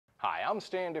Hi, I'm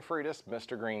Stan DeFreitas,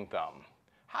 Mr. Green Thumb.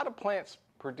 How do plants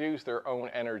produce their own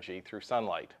energy through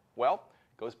sunlight? Well,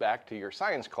 it goes back to your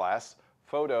science class,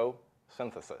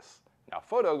 photosynthesis. Now,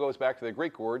 photo goes back to the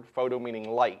Greek word photo meaning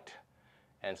light,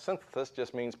 and synthesis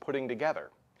just means putting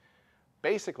together.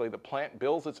 Basically, the plant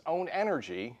builds its own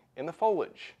energy in the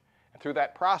foliage. And through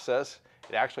that process,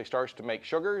 it actually starts to make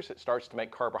sugars, it starts to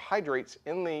make carbohydrates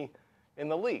in the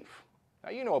leaf. Now,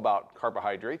 you know about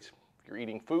carbohydrates. If you're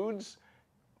eating foods,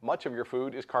 much of your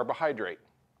food is carbohydrate.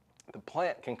 The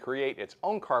plant can create its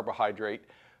own carbohydrate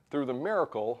through the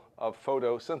miracle of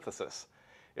photosynthesis.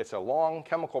 It's a long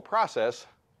chemical process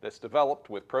that's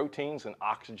developed with proteins and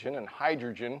oxygen and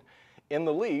hydrogen in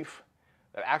the leaf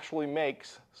that actually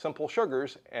makes simple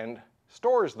sugars and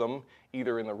stores them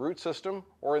either in the root system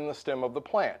or in the stem of the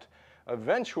plant.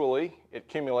 Eventually, it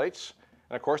accumulates,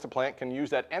 and of course the plant can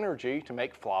use that energy to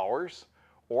make flowers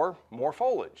or more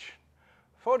foliage.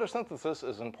 Photosynthesis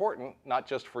is important not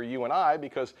just for you and I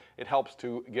because it helps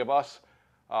to give us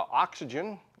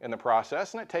oxygen in the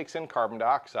process and it takes in carbon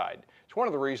dioxide. It's one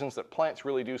of the reasons that plants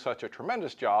really do such a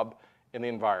tremendous job in the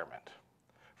environment.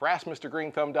 For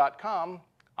AskMrGreenThumb.com,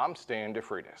 I'm Stan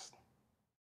DeFreitas.